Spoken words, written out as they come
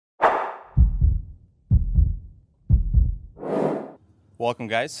Welcome,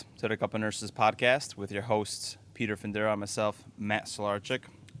 guys, to the Cup of Nurses podcast with your hosts, Peter Findera and myself, Matt Solarchik.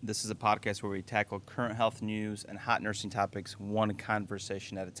 This is a podcast where we tackle current health news and hot nursing topics one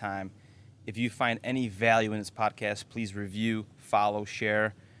conversation at a time. If you find any value in this podcast, please review, follow,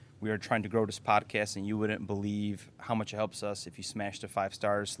 share. We are trying to grow this podcast, and you wouldn't believe how much it helps us if you smash the 5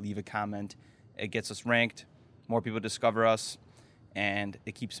 stars, leave a comment. It gets us ranked, more people discover us, and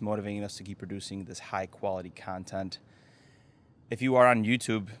it keeps motivating us to keep producing this high-quality content. If you are on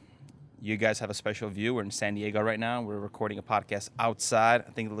YouTube, you guys have a special view. We're in San Diego right now. We're recording a podcast outside.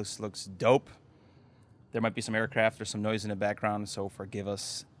 I think it looks dope. There might be some aircraft or some noise in the background, so forgive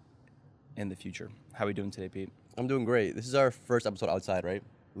us in the future. How are we doing today, Pete? I'm doing great. This is our first episode outside, right?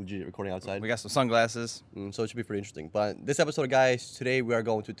 Legit recording outside. We got some sunglasses. So it should be pretty interesting. But this episode, guys, today we are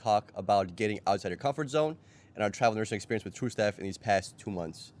going to talk about getting outside your comfort zone and our travel nursing experience with TrueStaff in these past 2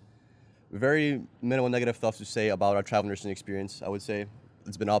 months. Very minimal negative stuff to say about our travel nursing experience, I would say.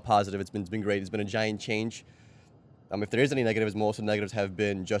 It's been all positive. It's been great. It's been a giant change. If there is any negatives, most of the negatives have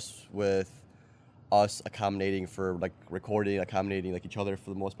been just with us accommodating for recording, accommodating each other for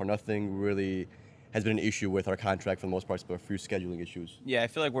the most part. Nothing really has been an issue with our contract for the most part, but a few scheduling issues. Yeah, I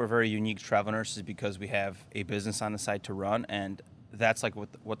feel like we're very unique travel nurses because we have a business on the side to run, and that's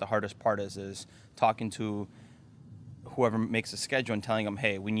what the hardest part is talking to whoever makes a schedule and telling them,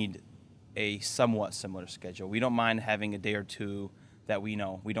 hey, we need a somewhat similar schedule. We don't mind having a day or two that we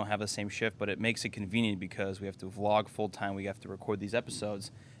know we don't have the same shift, but it makes it convenient because we have to vlog full time, we have to record these episodes,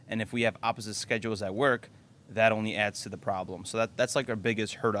 and if we have opposite schedules at work, that only adds to the problem. So that's our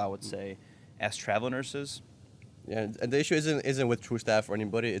biggest hurdle, I would say, as travel nurses. Yeah, and the issue isn't with TrueStaff or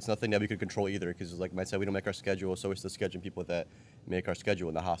anybody. It's nothing that we could control either, because like Matt said, we don't make our schedule, so it's the scheduling people that make our schedule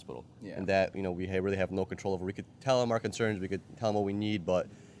in the hospital. Yeah. And that we really have no control over. We could tell them our concerns, we could tell them what we need, but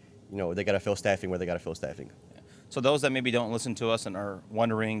they got to fill staffing where they got to fill staffing. So those that maybe don't listen to us and are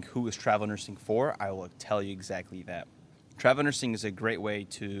wondering who is travel nursing for, I will tell you exactly that. Travel nursing is a great way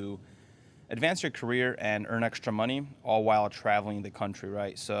to advance your career and earn extra money, all while traveling the country,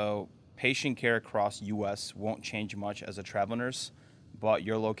 right? So patient care across U.S. won't change much as a travel nurse, but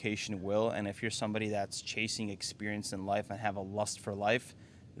your location will. And if you're somebody that's chasing experience in life and have a lust for life,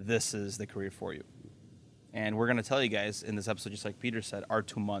 this is the career for you. And we're going to tell you guys in this episode, just like Peter said, our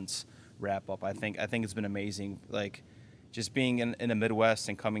 2 months wrap up. I think it's been amazing. Just being in the Midwest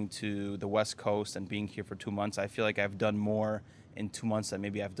and coming to the West Coast and being here for 2 months, I feel like I've done more in 2 months than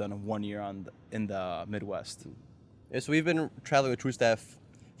maybe I've done in 1 year in the Midwest. Yeah, so we've been traveling with TrueStaff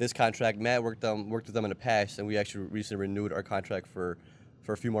this contract. Matt worked with them in the past, and we actually recently renewed our contract for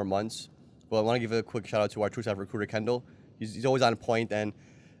a few more months. Well, I want to give a quick shout out to our TrueStaff recruiter, Kendall. He's always on point, and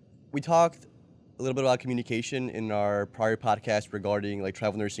we talked a little bit about communication in our prior podcast regarding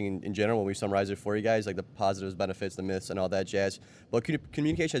travel nursing in general when we summarize it for you guys, the positives, benefits, the myths, and all that jazz. But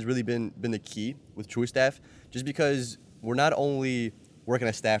communication has really been the key with TrueStaff, just because we're not only working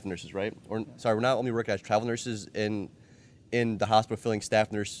as staff nurses, right? We're not only working as travel nurses in the hospital filling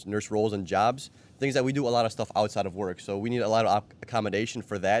staff nurse roles and jobs, things that we do a lot of stuff outside of work. So we need a lot of accommodation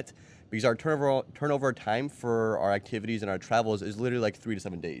for that, because our turnover time for our activities and our travels is literally 3 to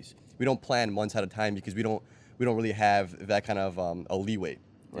 7 days. We don't plan months at a time because we don't really have that kind of a leeway,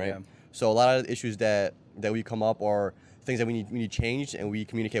 right? Yeah. So a lot of the issues that we come up are things that we need changed, and we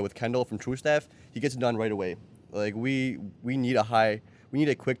communicate with Kendall from TrueStaff. He gets it done right away. We need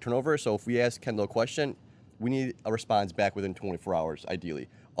a quick turnover. So if we ask Kendall a question, we need a response back within 24 hours, ideally.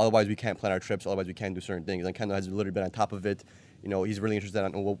 Otherwise, we can't plan our trips. Otherwise, we can't do certain things. And Kendall has literally been on top of it. He's really interested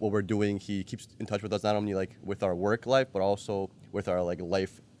in what we're doing. He keeps in touch with us, not only with our work life, but also with our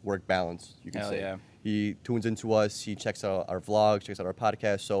life-work balance, you can say. Yeah. He tunes into us. He checks out our vlogs, checks out our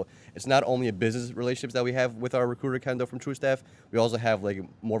podcast. So it's not only a business relationships that we have with our recruiter, Kendall, from TrueStaff. We also have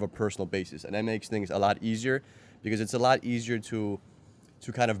more of a personal basis. And that makes things a lot easier, because it's a lot easier to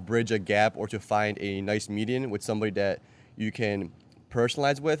kind of bridge a gap or to find a nice median with somebody that you can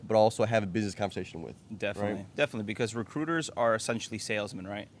personalize with, but also have a business conversation with. Definitely, because recruiters are essentially salesmen,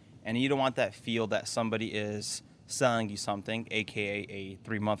 right? And you don't want that feel that somebody is selling you something, aka a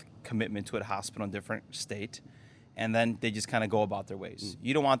 3-month commitment to a hospital in a different state, and then they just kind of go about their ways.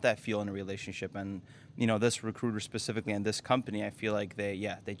 You don't want that feel in a relationship. And this recruiter specifically and this company, I feel like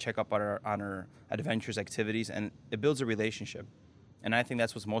they check up on our adventures, activities, and it builds a relationship. And I think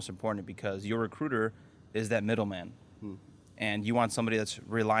that's what's most important, because your recruiter is that middleman. And you want somebody that's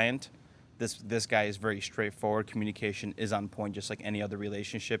reliant. This guy is very straightforward. Communication is on point, just like any other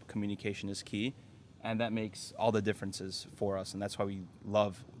relationship. Communication is key. And that makes all the differences for us. And that's why we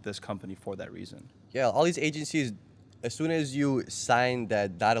love this company for that reason. Yeah, all these agencies, as soon as you sign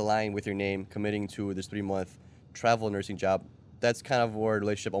that dotted line with your name committing to this 3-month travel nursing job, that's kind of where the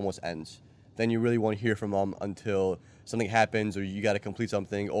relationship almost ends. Then you really won't hear from them until something happens, or you got to complete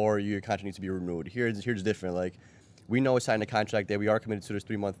something, or your contract needs to be renewed. Here's different. Like, we know we signed a contract that we are committed to this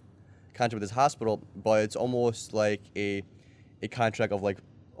 3-month contract with this hospital, but it's almost like a contract of like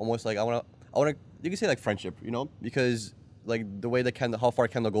almost like I wanna you can say like friendship, you know, because like the way that how far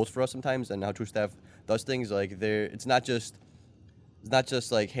Kendall goes for us sometimes and how True Staff does things, like it's not just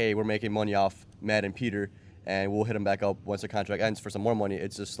like, hey, we're making money off Matt and Peter and we'll hit them back up once the contract ends for some more money.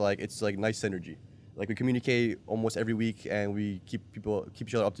 It's just like it's like nice synergy. Like, we communicate almost every week and we keep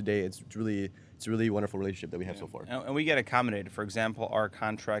each other up to date. It's a really wonderful relationship that we have so far. And we get accommodated. For example, our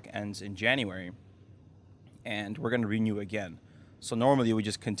contract ends in January and we're going to renew again. So normally we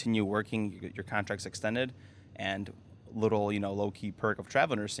just continue working, your contract's extended, and little, low-key perk of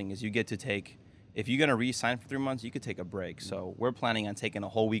travel nursing is you get to take, if you're going to re-sign for 3 months, you could take a break. So we're planning on taking a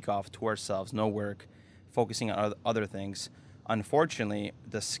whole week off to ourselves, no work, focusing on other things. Unfortunately,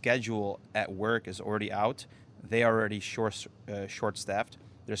 the schedule at work is already out. They are already short-staffed.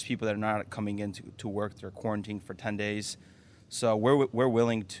 There's people that are not coming in to work. They're quarantined for 10 days. So we're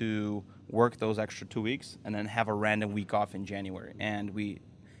willing to work those extra 2 weeks and then have a random week off in January. And we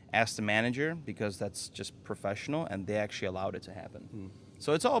asked the manager because that's just professional, and they actually allowed it to happen.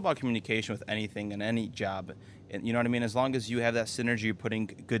 So it's all about communication with anything and any job. And you know what I mean? As long as you have that synergy, you're putting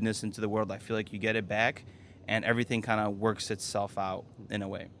goodness into the world, I feel like you get it back, and everything kind of works itself out in a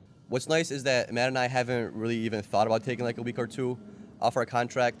way. What's nice is that Matt and I haven't really even thought about taking like a week or two off our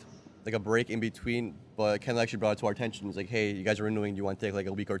contract, like a break in between, but Kendall actually brought it to our attention. He's like, hey, you guys are renewing, do you want to take like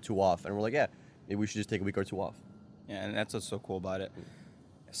a week or two off? And we're like, yeah, maybe we should just take a week or two off. Yeah, and that's what's so cool about it.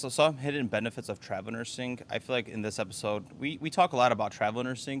 So some hidden benefits of travel nursing. I feel like in this episode, we talk a lot about travel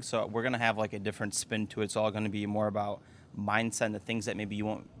nursing, so we're going to have like a different spin to it. It's all going to be more about mindset and the things that maybe you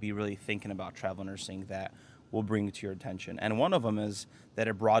won't be really thinking about travel nursing that will bring to your attention. And one of them is that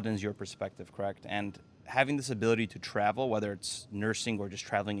it broadens your perspective, correct? And having this ability to travel, whether it's nursing or just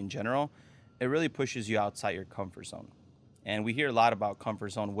traveling in general, it really pushes you outside your comfort zone. And we hear a lot about comfort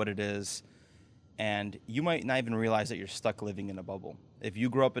zone, what it is, and you might not even realize that you're stuck living in a bubble. If you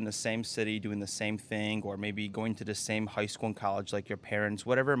grew up in the same city doing the same thing, or maybe going to the same high school and college like your parents,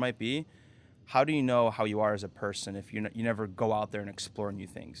 whatever it might be, how do you know how you are as a person if you never go out there and explore new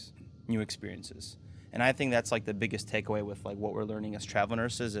things, new experiences? And I think that's like the biggest takeaway with like what we're learning as travel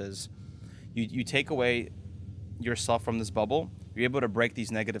nurses is you take away yourself from this bubble. You're able to break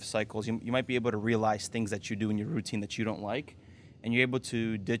these negative cycles. You might be able to realize things that you do in your routine that you don't like, and you're able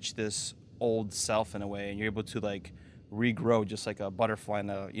to ditch this old self in a way, and you're able to like regrow just like a butterfly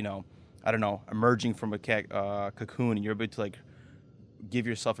in emerging from a cocoon, and you're able to like give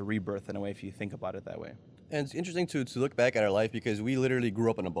yourself a rebirth in a way if you think about it that way. And it's interesting to look back at our life because we literally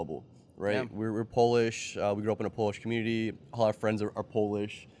grew up in a bubble, right? Yeah. We're Polish. We grew up in a Polish community. All our friends are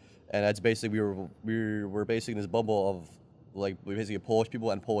Polish, and that's basically we were basically in this bubble of like basically Polish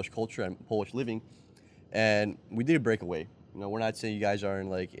people and Polish culture and Polish living, and we did break away. We're not saying you guys are in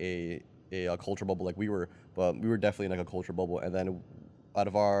like a culture bubble like we were, but we were definitely in like a culture bubble. And then out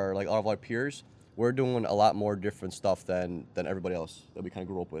of our peers, we're doing a lot more different stuff than everybody else that we kind of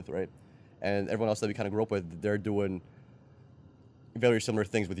grew up with, right? And everyone else that we kind of grew up with, they're doing very similar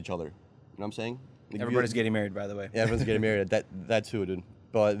things with each other. You know what I'm saying? Like, everybody's getting married, by the way. Yeah, everyone's getting married. That too, dude.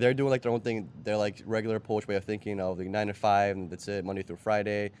 But they're doing like their own thing. They're like regular Polish way of thinking of like 9 to 5, and that's it, Monday through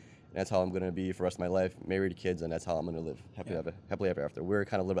Friday. And that's how I'm gonna be for the rest of my life, married, kids, and that's how I'm gonna live happily ever after. We're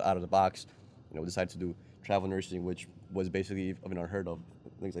kind of a little bit out of the box. Decided to do travel nursing, which was basically unheard of,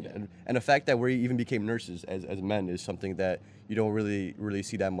 things like that. And the fact that we even became nurses as men is something that you don't really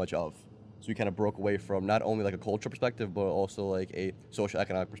see that much of. So we kind of broke away from not only like a cultural perspective, but also like a social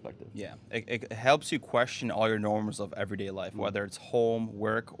economic perspective. Yeah, it helps you question all your norms of everyday life, whether it's home,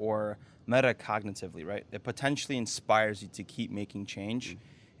 work, or metacognitively, right? It potentially inspires you to keep making change.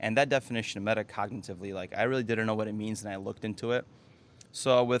 And that definition of metacognitively, like I really didn't know what it means, and I looked into it.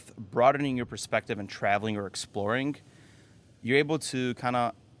 So with broadening your perspective and traveling or exploring, you're able to kind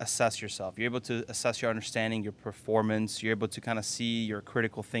of assess yourself. You're able to assess your understanding, your performance. You're able to kind of see your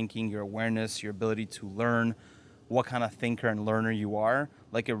critical thinking, your awareness, your ability to learn what kind of thinker and learner you are.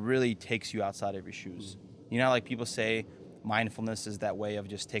 Like it really takes you outside of your shoes. You know, like people say mindfulness is that way of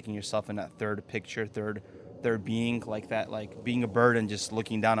just taking yourself in that third picture, third being, like that, like being a bird and just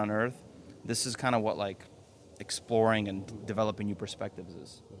looking down on earth. This is kind of what like exploring and developing new perspectives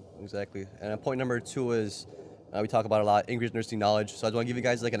is. Exactly. And point number 2 is we talk about a lot, increased nursing knowledge. So I just want to give you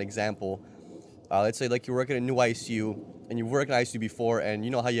guys like an example. Let's say like you're working in a new ICU and you've worked in ICU before, and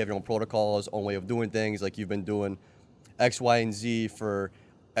you know how you have your own protocols, own way of doing things. Like you've been doing X, Y, and Z for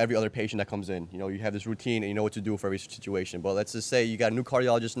every other patient that comes in. You know, you have this routine and you know what to do for every situation. But let's just say you got a new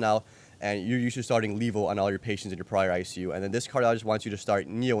cardiologist now and you're used to starting levo on all your patients in your prior ICU. And then this cardiologist wants you to start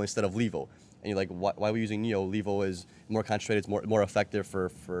neo instead of levo. And you're like, why are we using neo? Levo is more concentrated, it's more effective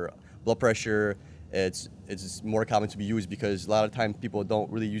for blood pressure. It's more common to be used because a lot of times people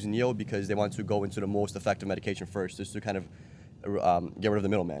don't really use neo because they want to go into the most effective medication first, just to kind of get rid of the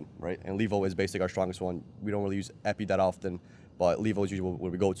middleman, right? And levo is basically our strongest one. We don't really use epi that often, but levo is usually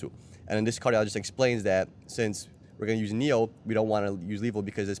what we go to. And then this cardiologist explains that since we're going to use neo, we don't want to use levo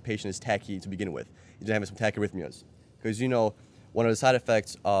because this patient is tachy to begin with. He's having some tachyarrhythmias. Because, you know, one of the side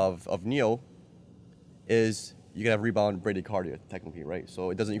effects of neo is you can have rebound bradycardia, technically, right?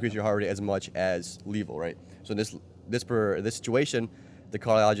 So it doesn't increase your heart rate as much as levo, right? So in this situation, the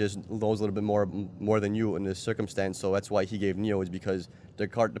cardiologist knows a little bit more than you in this circumstance, so that's why he gave neo, is because the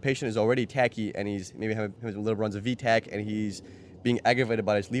patient is already tachy and he's maybe having little runs of VTach and he's being aggravated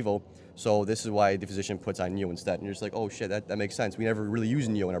by his levo. So this is why the physician puts on neo instead. And you're just like, oh shit, that makes sense. We never really used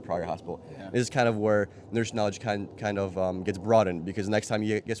neo in our prior hospital. Yeah. This is kind of where nurse knowledge kind of gets broadened, because next time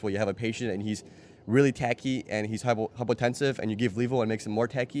you have a patient and he's really tachy and he's hypotensive and you give levo and it makes him more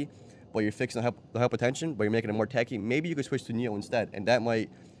tachy, but you're fixing the hypotension, but you're making him more tachy, maybe you could switch to neo instead, and that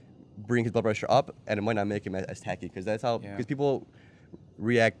might bring his blood pressure up and it might not make him as tachy, because that's how, because people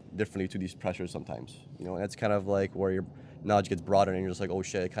react differently to these pressures sometimes, you know, and that's kind of like where your knowledge gets broader and you're just like, oh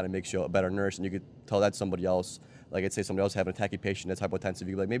shit, it kind of makes you a better nurse, and you could tell that to somebody else. Like, let's say somebody else having a tachy patient that's hypotensive, you'd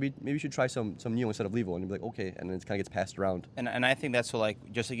be like, maybe you should try some neo instead of levo, and you'd be like, okay, and then it kind of gets passed around. And I think that's what,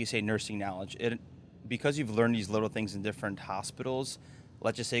 like, just like you say, nursing knowledge, because you've learned these little things in different hospitals.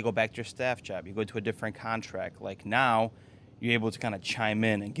 Let's just say you go back to your staff job, you go to a different contract. Like, now you're able to kind of chime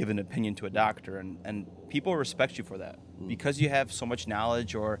in and give an opinion to a doctor, and people respect you for that because you have so much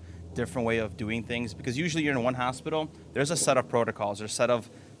knowledge or different way of doing things. Because usually you're in one hospital, there's a set of protocols,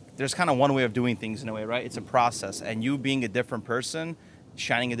 there's kind of one way of doing things in a way, right? It's a process, and you being a different person,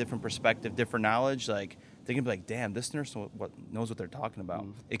 shining a different perspective, different knowledge, like, they can be like, damn, this nurse knows what they're talking about.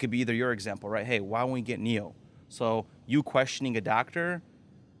 It could be either your example, right? Hey, why don't we get neo? So you questioning a doctor,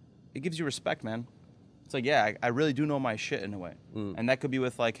 it gives you respect, man. It's like, yeah, I really do know my shit in a way. And that could be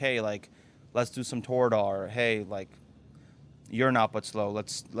with, like, hey, like, let's do some Toradol, or hey, like, urine output's low,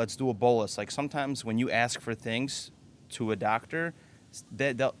 let's do a bolus. Like, sometimes when you ask for things to a doctor,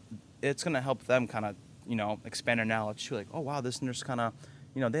 it's going to help them kind of, you know, expand their knowledge too. Like, oh, wow, this nurse kind of,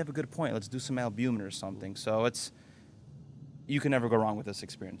 you know, they have a good point. Let's do some albumin or something. So you can never go wrong with this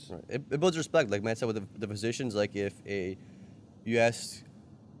experience. Right. It builds respect. Like Matt said with the physicians, like if you ask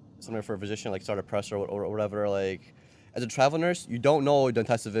somebody for a physician, like start a press or whatever, like as a travel nurse, you don't know the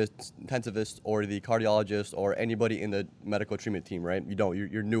intensivist or the cardiologist or anybody in the medical treatment team, right? You don't.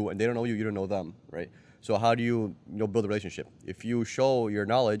 You're new, and they don't know you. You don't know them, right? So how do you build a relationship? If you show your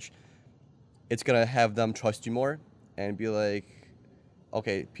knowledge, it's gonna have them trust you more and be like,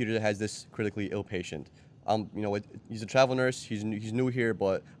 okay, Peter has this critically ill patient. He's a travel nurse. He's new here,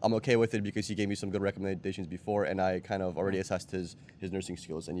 but I'm okay with it because he gave me some good recommendations before, and I kind of already assessed his nursing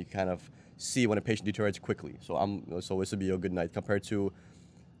skills. And you kind of see when a patient deteriorates quickly. So this would be a good night compared to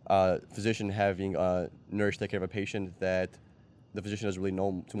a physician having a nurse take care of a patient that the physician doesn't really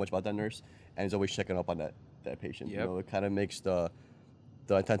know too much about that nurse, and is always checking up on that patient. Yep. You know, it kind of makes the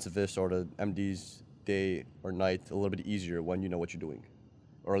intensivist or the MD's day or night a little bit easier when you know what you're doing,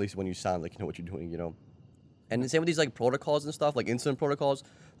 or at least when you sound like you know what you're doing. You know. And the same with these like protocols and stuff, like insulin protocols.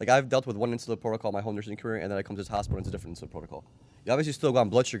 Like I've dealt with one insulin protocol my whole nursing career, and then I come to this hospital and it's a different insulin protocol. You obviously still go on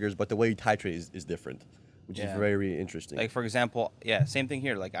blood sugars, but the way you titrate is different, which is very interesting. Like, for example, same thing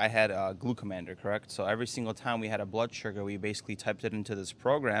here. Like, I had a Glucomander, correct? So every single time we had a blood sugar, we basically typed it into this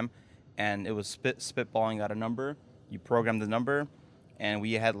program, and it was spitballing out a number. You programmed the number, and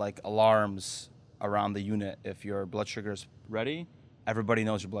we had like alarms around the unit. If your blood sugar is ready, everybody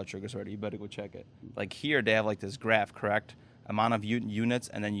knows your blood sugar's ready. You better go check it. Like here, they have like this graph, correct? Amount of units,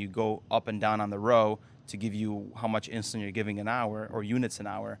 and then you go up and down on the row to give you how much insulin you're giving an hour or units an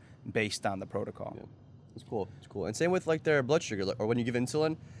hour based on the protocol. Yeah. It's cool. It's cool. And same with like their blood sugar, or when you give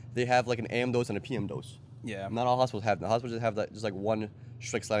insulin, they have like an AM dose and a PM dose. Yeah. Not all hospitals have that. Hospitals have that, just like one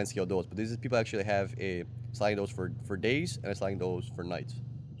strict sliding scale dose, but these people actually have a sliding dose for days and a sliding dose for nights,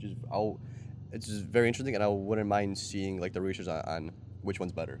 which is it's just very interesting, and I wouldn't mind seeing like the research on which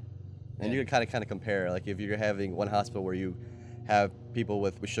one's better. And you can kind of compare, like if you're having one hospital where you have people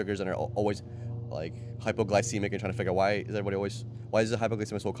with sugars and are always like hypoglycemic and trying to figure out why is the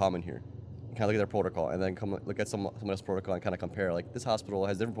hypoglycemia so common here? You kind of look at their protocol and then come look at someone else's protocol and kind of compare. Like this hospital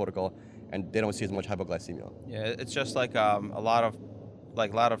has a different protocol and they don't see as much hypoglycemia. Yeah, it's just like a lot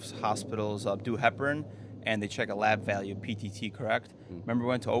of hospitals do heparin, and they check a lab value, PTT, correct? Remember we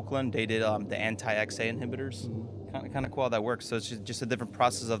went to Oakland, they did the anti-XA inhibitors? Kind of cool how that works. So it's just a different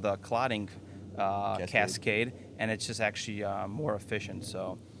process of the clotting cascade, and it's just actually more efficient.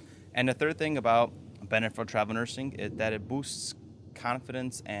 So, and the third thing about benefit for travel nursing is that it boosts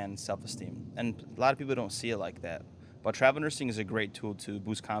confidence and self-esteem. And a lot of people don't see it like that. But travel nursing is a great tool to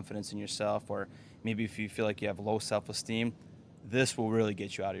boost confidence in yourself, or maybe if you feel like you have low self-esteem, this will really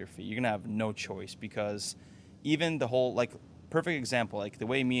get you out of your feet. You're going to have no choice, because even the whole, like, perfect example, like the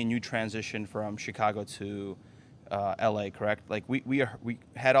way me and you transitioned from Chicago to LA, correct? Like we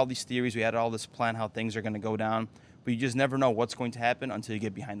had all these theories, we had all this plan how things are going to go down, but you just never know what's going to happen until you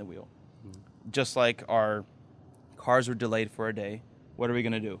get behind the wheel. Just like our cars were delayed for a day, what are we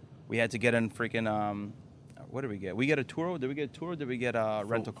going to do? We had to get in freaking, what did we get? We get a Turo? Did we get a Turo or did we get a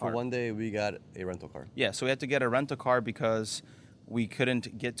rental car? For one day, we got a rental car. Yeah, so we had to get a rental car because we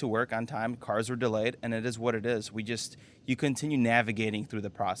couldn't get to work on time. Cars were delayed, and it is what it is. You continue navigating through the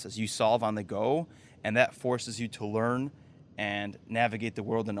process. You solve on the go, and that forces you to learn and navigate the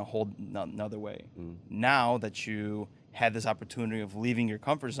world in a whole another way. Now that you had this opportunity of leaving your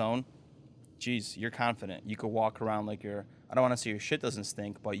comfort zone, geez, you're confident. You could walk around like I don't want to say your shit doesn't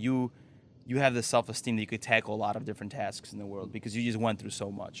stink, but you have the self-esteem that you could tackle a lot of different tasks in the world because you just went through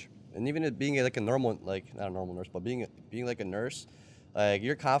so much. And even being like a normal, like not a normal nurse, but being like a nurse, like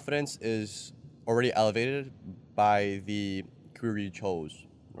your confidence is already elevated by the career you chose,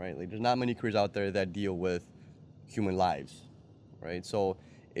 right? Like there's not many careers out there that deal with human lives, right? So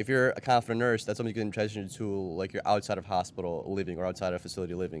if you're a confident nurse, that's something you can transition to, like you're outside of hospital living or outside of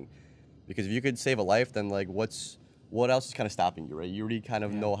facility living. Because if you could save a life, then like what else is kind of stopping you, right? You already kind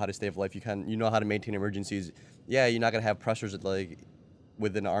of know how to save a life. You know how to maintain emergencies. Yeah, you're not gonna have pressures like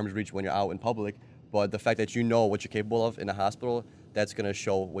within arm's reach when you're out in public, but the fact that you know what you're capable of in a hospital, that's gonna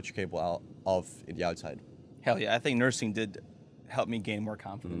show what you're capable of in the outside. Hell yeah, I think nursing did help me gain more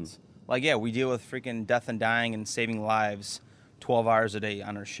confidence. Like, yeah, we deal with freaking death and dying and saving lives 12 hours a day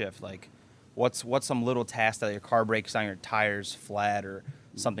on our shift. Like, what's some little task that your car breaks down, your tire's flat, or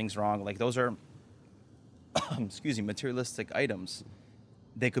something's wrong? Like, those are, materialistic items.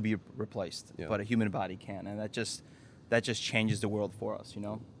 They could be replaced, but a human body can, and that just changes the world for us, you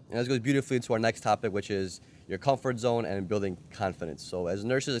know? And this goes beautifully into our next topic, which is your comfort zone and building confidence. So as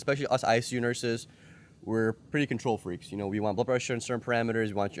nurses, especially us ICU nurses, we're pretty control freaks. You know, we want blood pressure in certain parameters,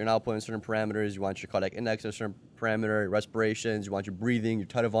 you want your output in certain parameters, you want your cardiac index in a certain parameter, respirations, you want your breathing, your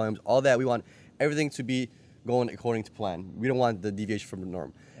tidal volumes, all that. We want everything to be going according to plan. We don't want the deviation from the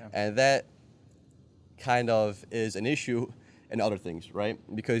norm. Yeah. And that kind of is an issue in other things, right?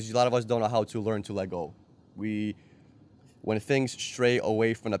 Because a lot of us don't know how to learn to let go. When things stray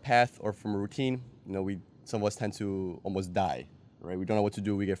away from the path or from a routine, you know, some of us tend to almost die, right? We don't know what to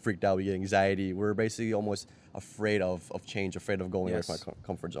do. We get freaked out. We get anxiety. We're basically almost afraid of change, afraid of going away from our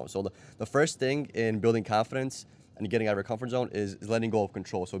comfort zone. So the first thing in building confidence and getting out of your comfort zone is letting go of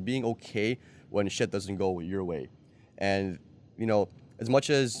control. So being okay when shit doesn't go your way. And, you know, as much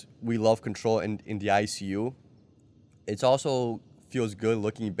as we love control in the ICU, it also feels good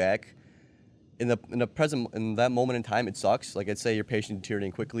looking back. In the present, in that moment in time, it sucks. Like, let's say your patient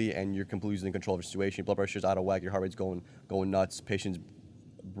deteriorating quickly and you're completely losing control of your situation. Blood pressure's out of whack. Your heart rate's going nuts. Patient's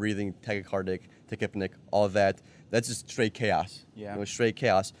breathing, tachycardic, tachypneic, all of that. That's just straight chaos. Yeah. You know, straight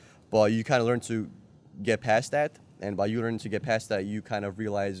chaos. But you kind of learn to get past that. And by you learning to get past that, you kind of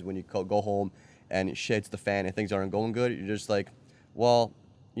realize when you go home and shit hits the fan and things aren't going good, you're just like, well,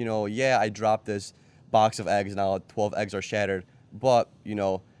 you know, yeah, I dropped this box of eggs. Now 12 eggs are shattered. But, you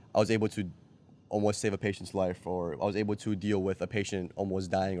know, I was able to almost save a patient's life, or I was able to deal with a patient almost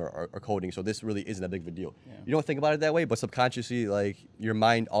dying or coding. So this really isn't a big of a deal. Yeah. You don't think about it that way, but subconsciously, like, your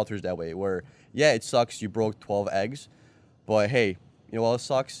mind alters that way where, yeah, it sucks you broke 12 eggs, but hey, you know what else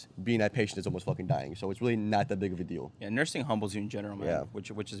sucks? Being that patient is almost fucking dying. So it's really not that big of a deal. Yeah, nursing humbles you in general, man,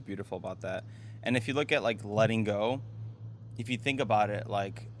 which is beautiful about that. And if you look at, like, letting go, if you think about it,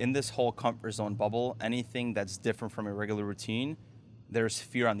 like, in this whole comfort zone bubble, anything that's different from a regular routine, there's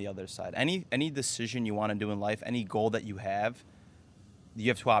fear on the other side. Any decision you want to do in life, any goal that you have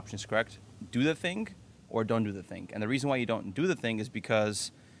two options, correct? Do the thing or don't do the thing. And the reason why you don't do the thing is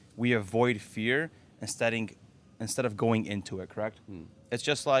because we avoid fear instead of going into it, correct? It's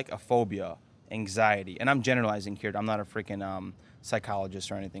just like a phobia, anxiety. And I'm generalizing here. I'm not a freaking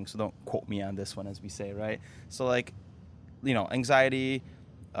psychologist or anything, so don't quote me on this one, as we say, right? So, like, you know, anxiety,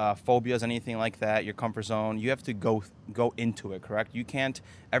 phobias, anything like that, your comfort zone, you have to go into it, correct? You can't,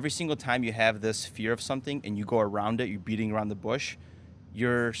 every single time you have this fear of something and you go around it, you're beating around the bush,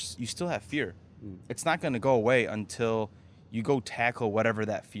 you still have fear. It's not going to go away until you go tackle whatever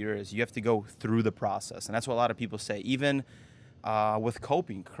that fear is. You have to go through the process. And that's what a lot of people say. Even with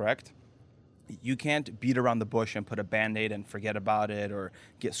coping, correct? You can't beat around the bush and put a Band-Aid and forget about it, or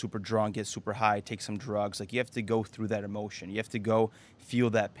get super drunk, get super high, take some drugs. Like, you have to go through that emotion. You have to go feel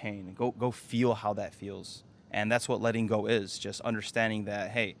that pain. Go feel how that feels. And that's what letting go is, just understanding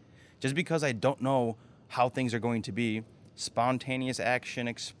that, hey, just because I don't know how things are going to be, spontaneous action,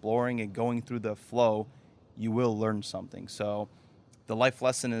 exploring and going through the flow, you will learn something. So the life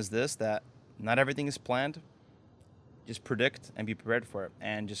lesson is this, that not everything is planned. Just predict and be prepared for it,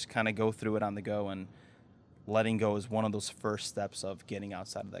 and just kind of go through it on the go. And letting go is one of those first steps of getting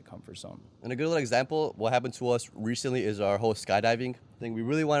outside of that comfort zone. And a good little example, what happened to us recently is our whole skydiving thing. We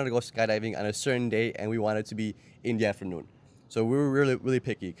really wanted to go skydiving on a certain day, and we wanted it to be in the afternoon. So we were really, really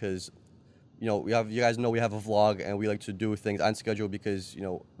picky because, you guys know we have a vlog, and we like to do things on schedule because,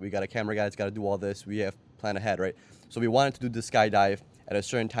 we got a camera guy that's got to do all this. We have plan ahead, right? So we wanted to do the skydive at a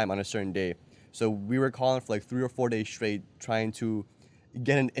certain time on a certain day. So we were calling for like 3 or 4 days straight, trying to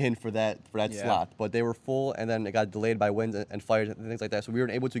get an in for that slot. But they were full, and then it got delayed by winds and fires and things like that. So we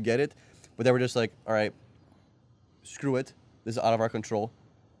weren't able to get it. But they were just like, all right, screw it. This is out of our control.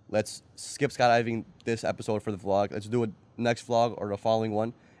 Let's skip skydiving this episode for the vlog. Let's do a next vlog or the following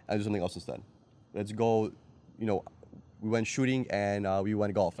one and do something else instead. Let's go, we went shooting and we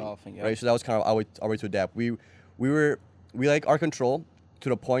went golfing. Yeah. Right? So that was kind of our way to adapt. We like our control to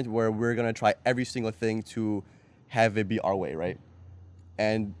the point where we're going to try every single thing to have it be our way, right?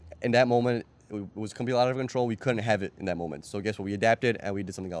 And in that moment, it was completely out of control. We couldn't have it in that moment. So guess what? We adapted and we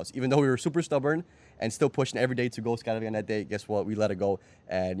did something else. Even though we were super stubborn and still pushing every day to go skydiving on that day, guess what? We let it go,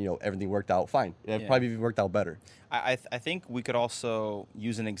 and everything worked out fine. It probably even worked out better. I think we could also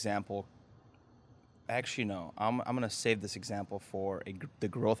use an example. Actually, no. I'm going to save this example for the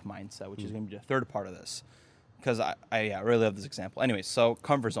growth mindset, which is going to be the third part of this. Because I really love this example. Anyways, so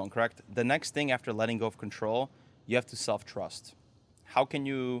comfort zone, correct? The next thing after letting go of control, you have to self-trust. How can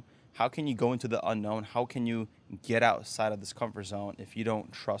you go into the unknown? How can you get outside of this comfort zone if you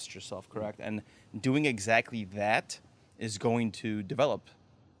don't trust yourself, correct? And doing exactly that is going to develop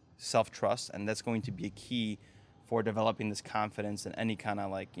self-trust, and that's going to be a key for developing this confidence in any kind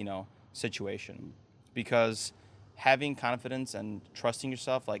of situation. Because having confidence and trusting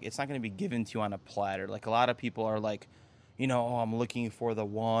yourself, it's not going to be given to you on a platter. Like, a lot of people are like, I'm looking for the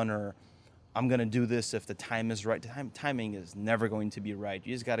one, or I'm going to do this if the time is right. Timing is never going to be right.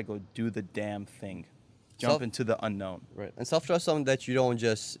 You just got to go do the damn thing. Jump into the unknown. Right. And self-trust is something that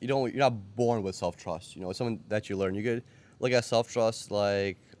you're not born with self-trust. It's something that you learn. You could look at self-trust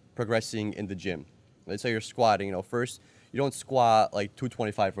like progressing in the gym. Let's say you're squatting, first you don't squat like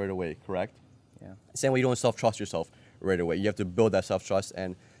 225 right away, correct? Yeah. Same way you don't self-trust yourself right away. You have to build that self-trust,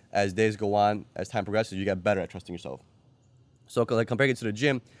 and as days go on, as time progresses, you get better at trusting yourself. So comparing it to the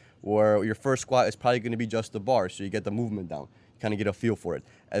gym, where your first squat is probably going to be just the bar, so you get the movement down. You kind of get a feel for it.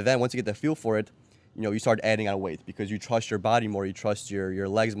 And then once you get the feel for it, you start adding on weight because you trust your body more, you trust your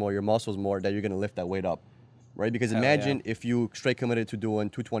legs more, your muscles more, that you're going to lift that weight up, right? Because imagine if you straight committed to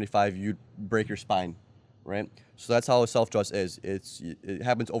doing 225, you'd break your spine, right? So that's how self-trust is. It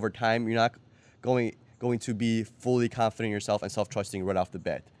happens over time. You're not going to be fully confident in yourself and self-trusting right off the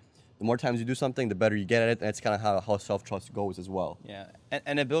bat. The more times you do something, the better you get at it, and that's kind of how self-trust goes as well. Yeah,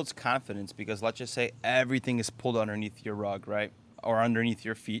 and it builds confidence because let's just say everything is pulled underneath your rug, right? Or underneath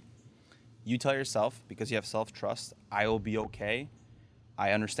your feet. You tell yourself, because you have self-trust, I will be okay.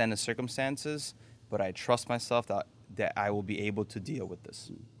 I understand the circumstances, but I trust myself that I will be able to deal with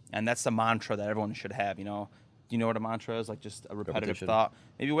this. And that's the mantra that everyone should have, Do you know what a mantra is? Like, just a repetitive thought.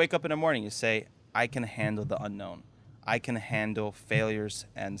 Maybe wake up in the morning and say, I can handle the unknown. I can handle failures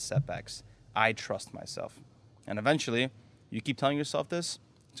and setbacks. I trust myself. And eventually, you keep telling yourself this,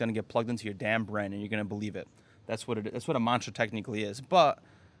 it's going to get plugged into your damn brain, and you're going to believe it. That's what a mantra technically is. But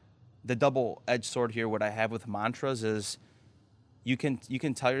the double-edged sword here, what I have with mantras is you can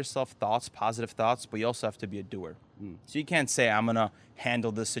tell yourself positive thoughts, but you also have to be a doer. So you can't say, I'm going to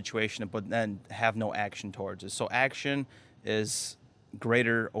handle this situation, but then have no action towards it. So action is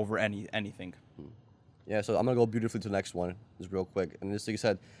greater over anything. Yeah, so I'm going to go beautifully to the next one, just real quick. And just like you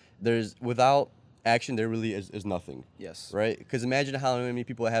said, without action, there really is nothing. Yes. Right? Because imagine how many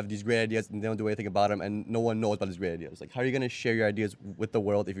people have these great ideas and they don't do anything about them, and no one knows about these great ideas. Like, how are you going to share your ideas with the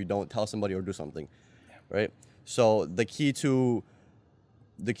world if you don't tell somebody or do something? Yeah. Right? So the key to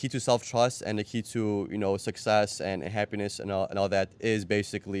self-trust and the key to success and happiness and all that is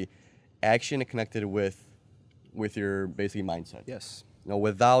basically action connected with your basically mindset. Yes.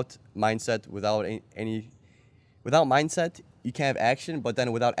 Without mindset, without mindset, you can't have action. But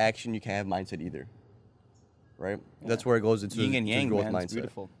then without action, you can't have mindset either. right? That's where it goes into Yin and to yang, growth man. mindset. It's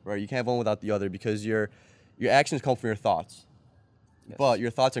beautiful. Right? You can't have one without the other because your actions come from your thoughts. Yes. But your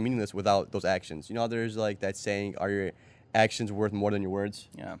thoughts are meaningless without those actions. You know, there's like that saying, are your actions worth more than your words?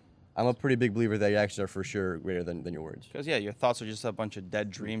 Yeah. I'm a pretty big believer that your actions are for sure greater than your words. Because, yeah, your thoughts are just a bunch of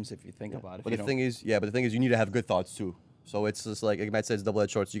dead dreams if you think about it. But the thing is, you need to have good thoughts too. So it's just like Matt said, it's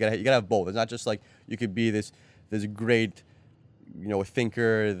double-edged sword. So you gotta have both. It's not just like you could be this great,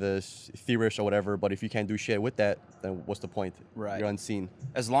 thinker, this theorist or whatever. But if you can't do shit with that, then what's the point? Right. You're unseen.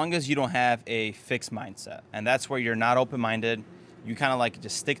 As long as you don't have a fixed mindset, and that's where you're not open-minded, you kind of like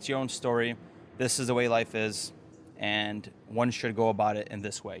just stick to your own story. This is the way life is, and one should go about it in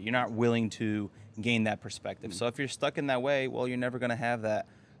this way. You're not willing to gain that perspective. So if you're stuck in that way, well, you're never going to have that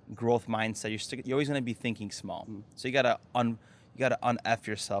growth mindset. You're always going to be thinking small. So you got to un-F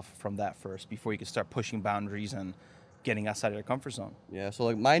yourself from that first before you can start pushing boundaries and getting outside of your comfort zone. Yeah, so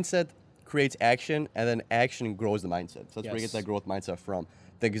like mindset creates action, and then action grows the mindset. So that's where you get that growth mindset from.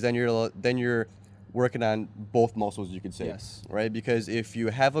 Because then you're working on both muscles, you could say. Yes. Right? Because if you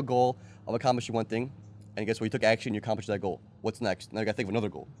have a goal of accomplishing one thing, and guess what? You took action, you accomplished that goal. What's next? Now you got to think of another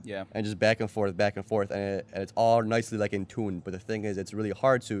goal. Yeah. And just back and forth, and it's all nicely like in tune. But the thing is, it's really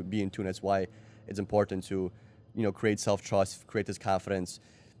hard to be in tune. That's why it's important to, create self-trust, create this confidence,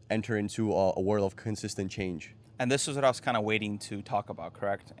 enter into a world of consistent change. And this is what I was kind of waiting to talk about,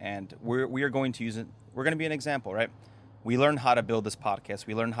 correct? And we are going to use it. We're going to be an example, right? We learned how to build this podcast.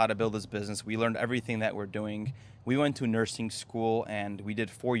 We learned how to build this business. We learned everything that we're doing. We went to nursing school and we did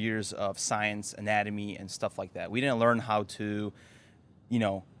 4 years of science, anatomy, and stuff like that. We didn't learn how to,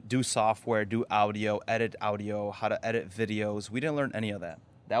 do software, do audio, how to edit videos. We didn't learn any of that.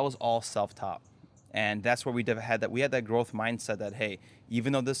 That was all self-taught. And that's where we had that growth mindset that, hey,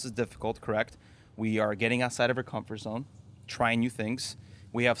 even though this is difficult, correct, we are getting outside of our comfort zone, trying new things.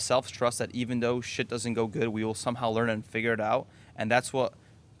 We have self-trust that even though shit doesn't go good, we will somehow learn and figure it out. And that's what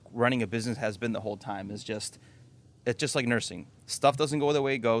running a business has been the whole time. It's just like nursing. Stuff doesn't go the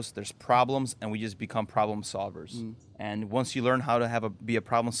way it goes. There's problems, and we just become problem solvers. And once you learn how to be a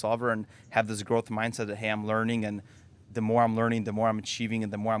problem solver and have this growth mindset that, hey, I'm learning, and the more I'm learning, the more I'm achieving,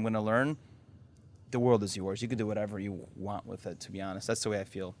 and the more I'm going to learn, the world is yours. You can do whatever you want with it, to be honest. That's the way I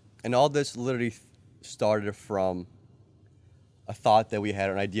feel. And all this literally started from a thought that we had,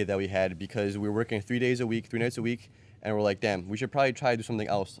 or an idea that we had, because we were working 3 days a week, 3 nights a week, and we're like, damn, we should probably try to do something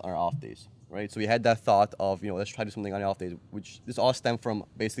else on our off days, right? So we had that thought of, let's try to do something on our off days, which this all stemmed from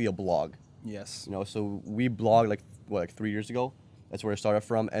basically a blog. Yes. So we blogged like 3 years ago. That's where it started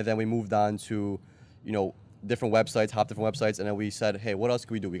from, and then we moved on to, different websites, different websites, and then we said, hey, what else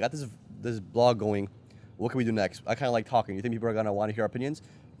can we do? We got this blog going. What can we do next? I kind of like talking. You think people are gonna want to hear our opinions?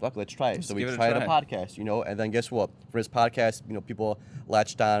 Fuck, let's try it. So we tried a podcast, and then guess what? For this podcast, people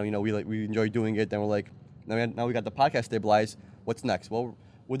latched on. We enjoy doing it. Then we're like, now we got the podcast stabilized. What's next? Well,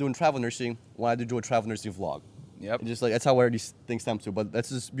 we're doing travel nursing. Wanted to do a travel nursing vlog. Yep. And just like that's how where these things stem to. But that's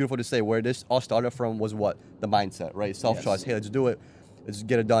just beautiful to say. Where this all started from was what? The mindset, right? Self-trust. Yes. Hey, let's do it. Let's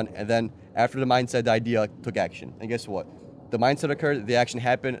get it done. And then after the mindset, the idea took action. And guess what? The mindset occurred, the action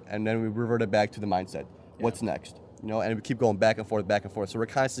happened, and then we reverted back to the mindset. Yeah. What's next? And we keep going back and forth. So we're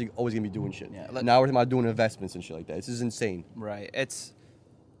constantly always going to be doing shit. Yeah. Now we're talking about doing investments and shit like that. This is insane. Right. It's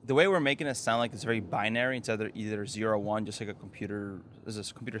the way we're making it sound like it's very binary. It's either 0 or 1, just like a computer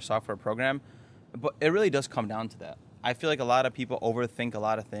software program. But it really does come down to that. I feel like a lot of people overthink a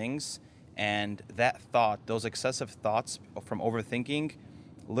lot of things, and that thought, those excessive thoughts from overthinking,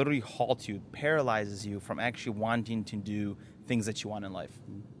 literally halts you, paralyzes you from actually wanting to do things that you want in life.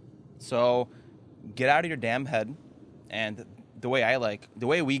 So get out of your damn head. And the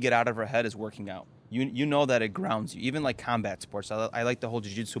way we get out of our head is working out. You know that it grounds you. Even like combat sports. I like the whole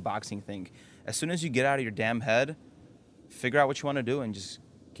jiu-jitsu boxing thing. As soon as you get out of your damn head, figure out what you want to do and just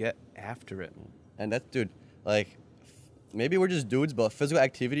get after it. And that's, dude, like, maybe we're just dudes, but physical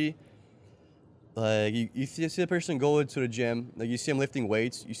activity, like, you see a person go into the gym, like, you see him lifting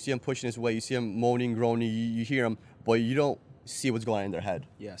weights, you see him pushing his weight, you see him moaning, groaning, you hear him, but you don't see what's going on in their head.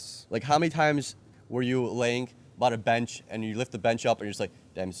 Yes. Like, how many times were you laying by a bench and you lift the bench up and you're just like,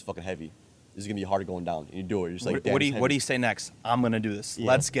 damn, this is fucking heavy. This is going to be hard going down. And you do it. You're just like, damn, what do you say next? I'm going to do this. Yeah.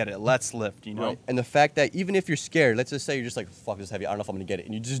 Let's get it. Let's lift, Right. And the fact that even if you're scared, let's just say you're just like, fuck, this is heavy. I don't know if I'm going to get it.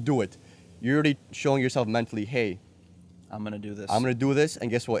 And you just do it. You're already showing yourself mentally, hey, I'm going to do this. I'm going to do this.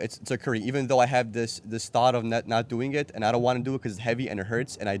 And guess what? It's occurring. Even though I have this thought of not doing it and I don't want to do it because it's heavy and it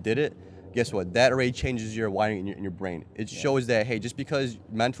hurts and I did it, guess what? That already changes your wiring in your brain. It shows that, hey, just because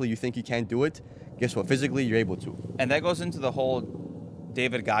mentally you think you can't do it, guess what? Physically, you're able to. And that goes into the whole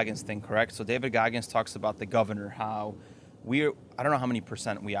David Goggins thing, correct? So David Goggins talks about the governor, how I don't know how many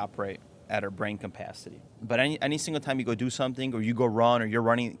 % we operate at our brain capacity. But any single time you go do something or you go run or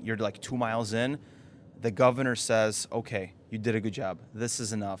you're like 2 miles in, the governor says, okay, you did a good job. This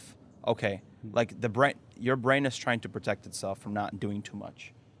is enough. Okay. Like your brain is trying to protect itself from not doing too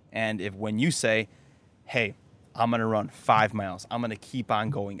much. And when you say, hey, I'm going to run 5 miles, I'm going to keep on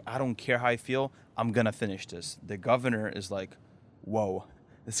going, I don't care how I feel, I'm going to finish this. The governor is like, whoa,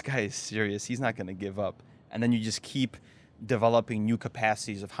 this guy is serious. He's not going to give up. And then you just keep developing new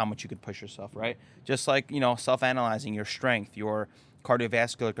capacities of how much you can push yourself, right? Just like, self-analyzing your strength, your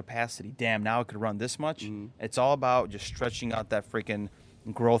cardiovascular capacity. Damn, now I could run this much. It's all about just stretching out that freaking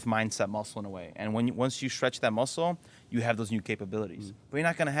growth mindset muscle in a way. And once you stretch that muscle, you have those new capabilities. But you're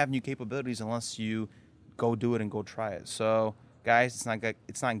not going to have new capabilities unless you go do it and go try it. So, guys,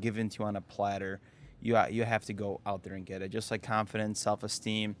 it's not given to you on a platter. You have to go out there and get it. Just like confidence,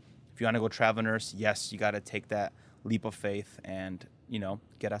 self-esteem. If you want to go travel nurse, yes, you got to take that leap of faith and,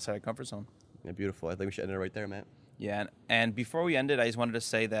 get outside your comfort zone. Yeah, beautiful. I think we should end it right there, Matt. Yeah, and before we end it, I just wanted to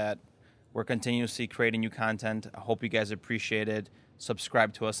say that we're continuously creating new content. I hope you guys appreciate it.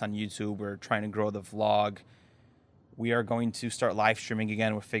 Subscribe to us on YouTube. We're trying to grow the vlog. We are going to start live streaming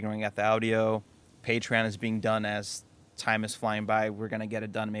again. We're figuring out the audio. Patreon is being done as time is flying by. We're going to get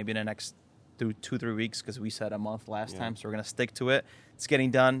it done maybe in the next 2-3 weeks because we said a month last time, so we're going to stick to it. It's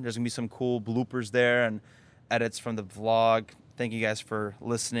getting done. There's going to be some cool bloopers there and edits from the vlog. Thank you guys for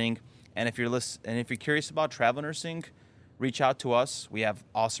listening. And if you're curious about travel nursing, reach out to us. We have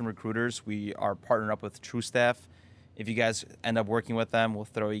awesome recruiters. We are partnered up with TrueStaff. If you guys end up working with them, we'll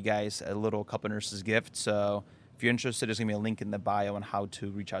throw you guys a little Cup of Nurses gift. So if you're interested, there's going to be a link in the bio on how to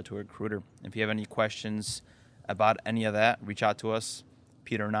reach out to a recruiter. If you have any questions about any of that, reach out to us.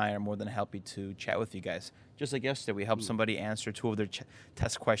 Peter and I are more than happy to chat with you guys. Just like yesterday, we helped somebody answer 2 of their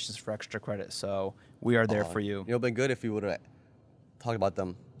test questions for extra credit. So we are there for you. It'd been good if we would have talked about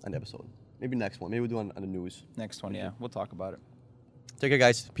them on the episode. Maybe next one. Maybe we'll do it on the news. Next one, yeah. We'll talk about it. Take care,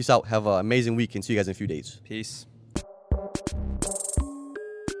 guys. Peace out. Have an amazing week and see you guys in a few days. Peace.